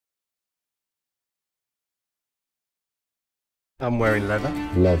I'm wearing leather.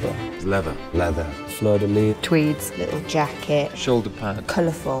 Leather. It's leather. Leather. Fleur-de-lis. Tweeds, little jacket. Shoulder pad.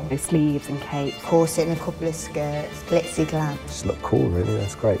 Colourful. Sleeves and cape. Corset and a couple of skirts. Glitzy glam. Just look cool, really.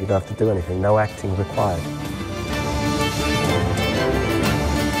 That's great. You don't have to do anything. No acting required.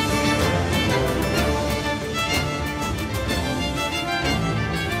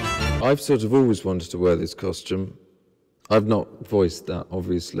 I've sort of always wanted to wear this costume. I've not voiced that,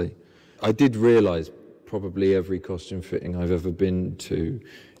 obviously. I did realise probably every costume fitting I've ever been to,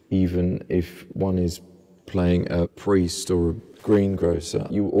 even if one is playing a priest or a greengrocer,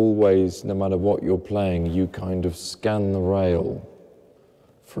 you always, no matter what you're playing, you kind of scan the rail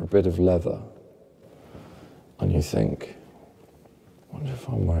for a bit of leather. And you think, I wonder if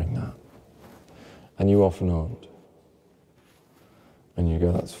I'm wearing that. And you often aren't. And you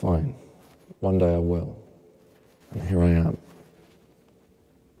go, that's fine. One day I will. And here I am.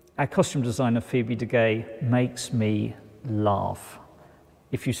 Our costume designer, Phoebe de Gay, makes me laugh.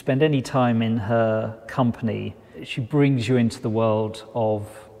 If you spend any time in her company, she brings you into the world of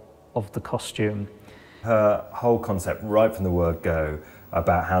the costume. Her whole concept, right from the word go,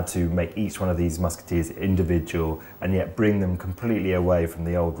 about how to make each one of these musketeers individual and yet bring them completely away from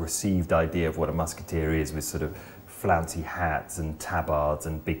the old received idea of what a musketeer is, with sort of flouncy hats and tabards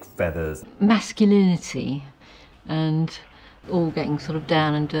and big feathers. Masculinity, and all getting sort of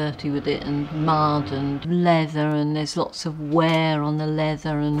down and dirty with it, and mud and leather, and there's lots of wear on the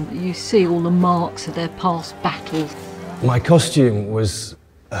leather, and you see all the marks of their past battles. My costume was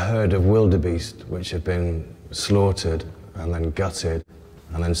a herd of wildebeest which had been slaughtered and then gutted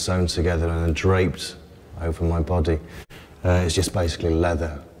and then sewn together and then draped over my body. It's just basically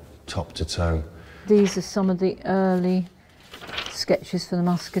leather, top to toe. These are some of the early sketches for the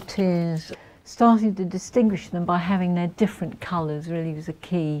Musketeers. Starting to distinguish them by having their different colours really was a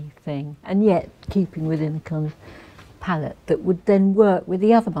key thing, and yet keeping within a kind of palette that would then work with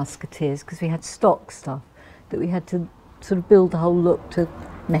the other Musketeers, because we had stock stuff that we had to sort of build the whole look to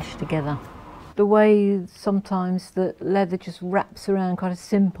mesh together. The way sometimes that leather just wraps around quite a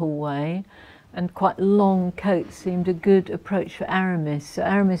simple way, and quite long coats seemed a good approach for Aramis. So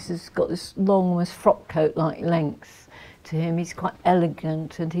Aramis has got this long, almost frock coat-like length to him. He's quite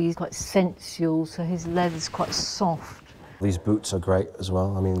elegant and he's quite sensual, so his leather's quite soft. These boots are great as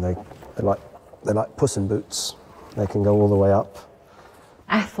well. I mean, they're like puss in boots. They can go all the way up.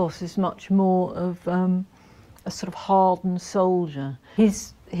 Athos is much more of a sort of hardened soldier.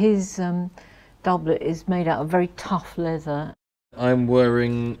 His doublet is made out of very tough leather. I'm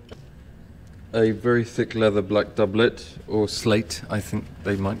wearing a very thick leather black doublet, or slate, I think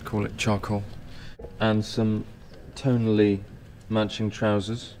they might call it, charcoal, and some tonally matching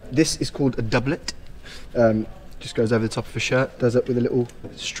trousers. This is called a doublet. Just goes over the top of a shirt, does it with a little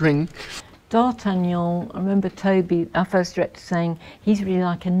string. D'Artagnan, I remember Toby, our first director, saying he's really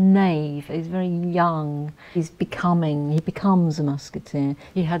like a knave. He's very young. He becomes a musketeer.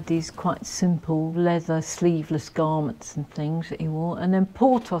 He had these quite simple leather sleeveless garments and things that he wore. And then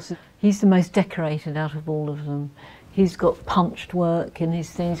Porthos, he's the most decorated out of all of them. He's got punched work in his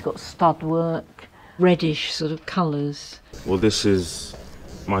thing, he's got stud work, reddish sort of colours. Well, this is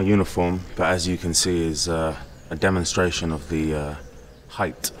my uniform, but as you can see is a demonstration of the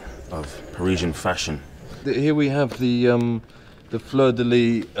height of Parisian fashion. Here we have the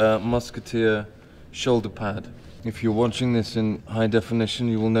fleur-de-lis musketeer shoulder pad. If you're watching this in high definition,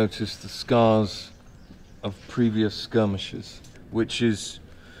 you will notice the scars of previous skirmishes, which is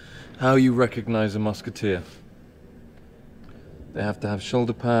how you recognize a musketeer. They have to have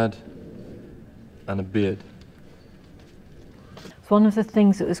shoulder pad and a beard. One of the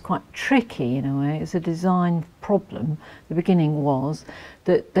things that was quite tricky in a way, as a design problem, the beginning was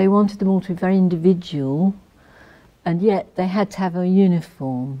that they wanted them all to be very individual, and yet they had to have a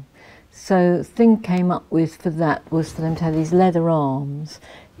uniform. So the thing came up with for that was for them to have these leather arms.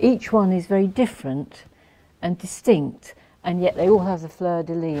 Each one is very different and distinct, and yet they all have the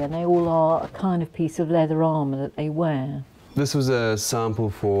fleur-de-lis, and they all are a kind of piece of leather armour that they wear. This was a sample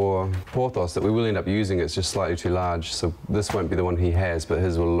for Porthos that we will end up using. It's just slightly too large, so this won't be the one he has, but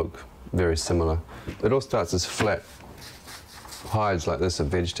his will look very similar. It all starts as flat hides like this, a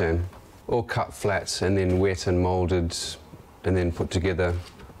veg tan, all cut flat and then wet and moulded and then put together.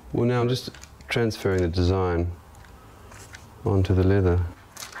 Well, now I'm just transferring the design onto the leather.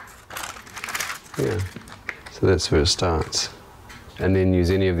 Yeah, so that's where it starts. And then use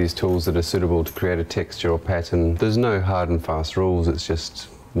any of these tools that are suitable to create a texture or pattern. There's no hard and fast rules, it's just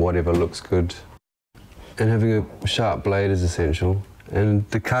whatever looks good. And having a sharp blade is essential, and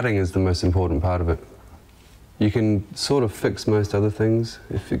the cutting is the most important part of it. You can sort of fix most other things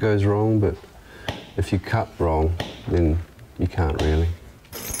if it goes wrong, but if you cut wrong, then You can't really.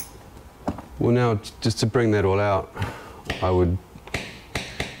 Well, now, just to bring that all out, I would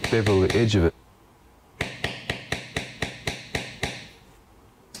bevel the edge of it.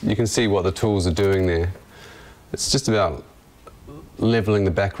 You can see what the tools are doing there. It's just about levelling the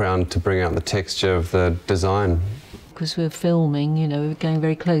background to bring out the texture of the design. Because we're filming, you know, we're going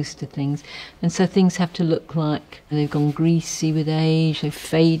very close to things, and so things have to look like they've gone greasy with age, they've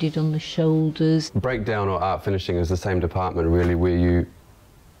faded on the shoulders. Breakdown or art finishing is the same department, really, where you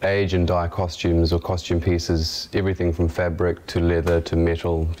age and dye costumes or costume pieces, everything from fabric to leather to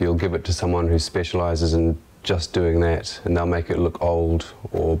metal. You'll give it to someone who specialises in just doing that, and they'll make it look old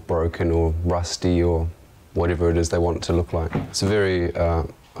or broken or rusty or whatever it is they want it to look like. It's a very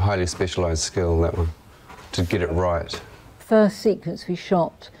highly specialised skill, that one, to get it right. First sequence we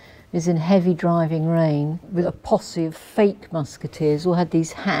shot is in heavy driving rain with a posse of fake musketeers all had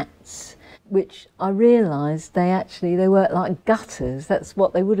these hats, which I realised they worked like gutters. That's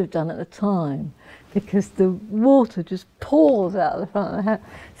what they would have done at the time, because the water just pours out of the front of the hat.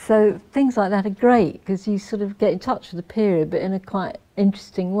 So things like that are great, because you sort of get in touch with the period, but in a quite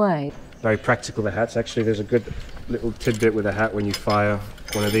interesting way. Very practical, the hats. Actually, there's a good little tidbit with a hat. When you fire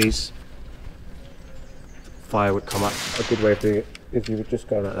one of these, fire would come up. A good way of doing it is you would just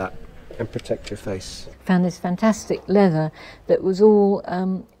go like that and protect your face. Found this fantastic leather that was all,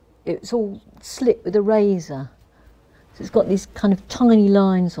 it was all slit with a razor. So it's got these kind of tiny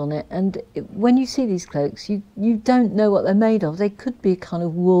lines on it, and when you see these cloaks, you don't know what they're made of. They could be a kind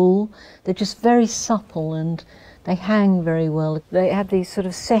of wool. They're just very supple and they hang very well. They have these sort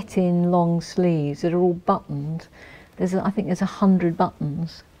of set-in long sleeves that are all buttoned. I think there's 100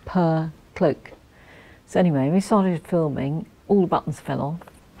 buttons per cloak. So anyway, we started filming, all the buttons fell off.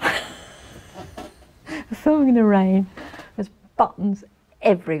 We're filming in the rain, there's buttons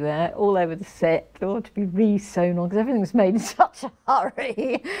everywhere, all over the set. They ought to be re-sewn on because everything was made in such a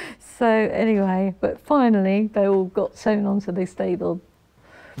hurry. So anyway, but finally they all got sewn on, so they stayed on.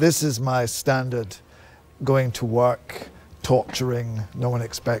 This is my standard going to work, torturing, no one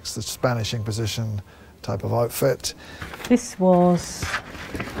expects the Spanish Inquisition type of outfit. This was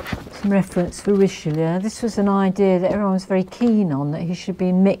some reference for Richelieu. This was an idea that everyone was very keen on, that he should be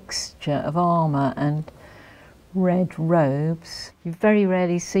a mixture of armour and red robes. You very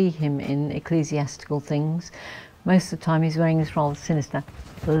rarely see him in ecclesiastical things. Most of the time he's wearing this rather sinister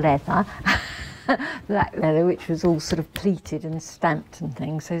leather, black leather, which was all sort of pleated and stamped and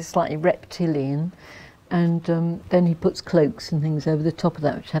things, so slightly reptilian. And then he puts cloaks and things over the top of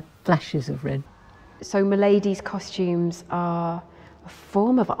that, which have flashes of red. So Milady's costumes are a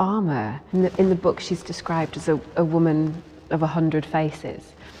form of armour. In the book she's described as a woman of 100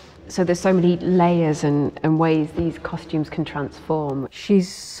 faces. So there's so many layers and ways these costumes can transform. She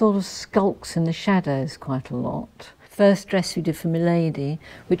sort of skulks in the shadows quite a lot. First dress we did for Milady,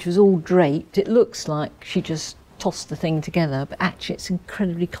 which was all draped, it looks like she just tossed the thing together, but actually it's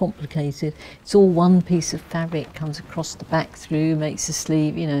incredibly complicated. It's all one piece of fabric, comes across the back through, makes the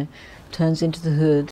sleeve, you know, turns into the hood.